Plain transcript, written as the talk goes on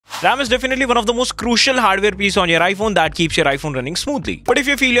RAM is definitely one of the most crucial hardware piece on your iPhone that keeps your iPhone running smoothly. But if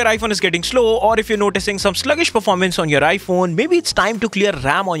you feel your iPhone is getting slow, or if you're noticing some sluggish performance on your iPhone, maybe it's time to clear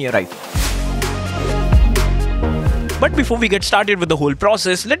RAM on your iPhone. But before we get started with the whole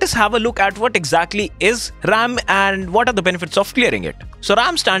process, let us have a look at what exactly is RAM and what are the benefits of clearing it. So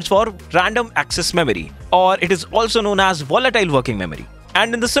RAM stands for Random Access Memory, or it is also known as Volatile Working Memory.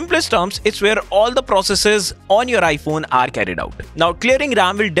 And in the simplest terms, it's where all the processes on your iPhone are carried out. Now, clearing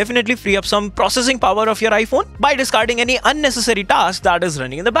RAM will definitely free up some processing power of your iPhone by discarding any unnecessary task that is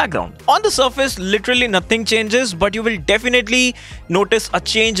running in the background. On the surface, literally nothing changes, but you will definitely notice a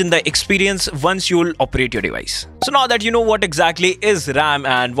change in the experience once you'll operate your device. So now that you know what exactly is RAM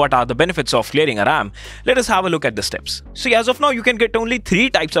and what are the benefits of clearing a RAM, let us have a look at the steps. So as of now, you can get only 3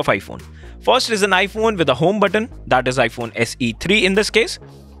 types of iPhone. First is an iPhone with a home button, that is iPhone SE 3 in this case.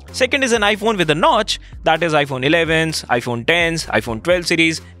 Second is an iPhone with a notch, that is iPhone 11s, iPhone 10s, iPhone 12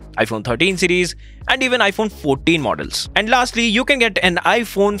 series, iPhone 13 series, and even iPhone 14 models. And lastly, you can get an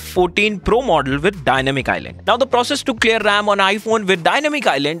iPhone 14 Pro model with Dynamic Island. Now, the process to clear RAM on iPhone with Dynamic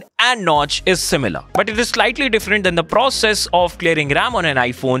Island and notch is similar, but it is slightly different than the process of clearing RAM on an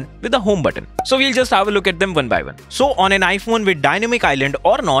iPhone with a home button. So we'll just have a look at them one by one. So on an iPhone with Dynamic Island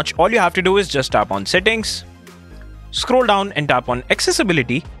or notch, all you have to do is just tap on Settings, scroll down and tap on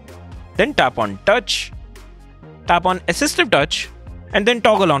Accessibility, then tap on Touch, tap on Assistive Touch, and then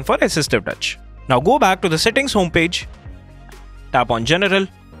toggle on for Assistive Touch. Now go back to the Settings homepage, tap on General,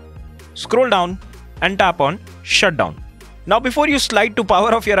 scroll down and tap on Shutdown. Now before you slide to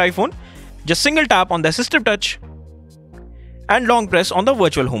power off your iPhone, just single tap on the Assistive Touch and long press on the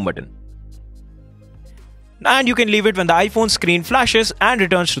virtual home button. And you can leave it when the iPhone screen flashes and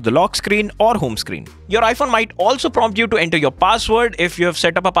returns to the lock screen or home screen. Your iPhone might also prompt you to enter your password if you have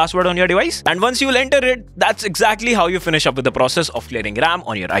set up a password on your device. And once you will enter it, that's exactly how you finish up with the process of clearing RAM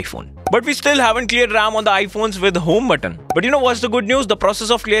on your iPhone. But we still haven't cleared RAM on the iPhones with home button. But you know what's the good news? The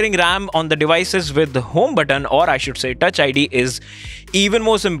process of clearing RAM on the devices with the home button, or I should say Touch ID, is even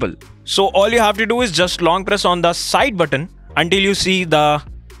more simple. So all you have to do is just long press on the side button until you see the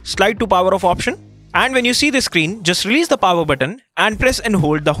slide to power off option. And when you see the screen, just release the power button and press and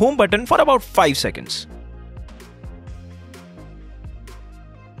hold the home button for about 5 seconds.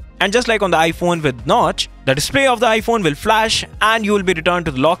 And just like on the iPhone with notch, the display of the iPhone will flash and you will be returned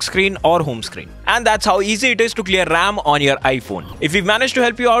to the lock screen or home screen. And that's how easy it is to clear RAM on your iPhone. If we've managed to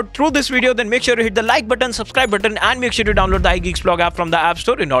help you out through this video, then make sure to hit the like button, subscribe button, and make sure to download the iGeeks blog app from the App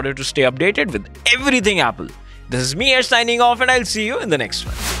Store in order to stay updated with everything Apple. This is me here signing off, and I'll see you in the next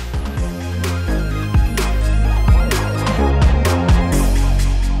one.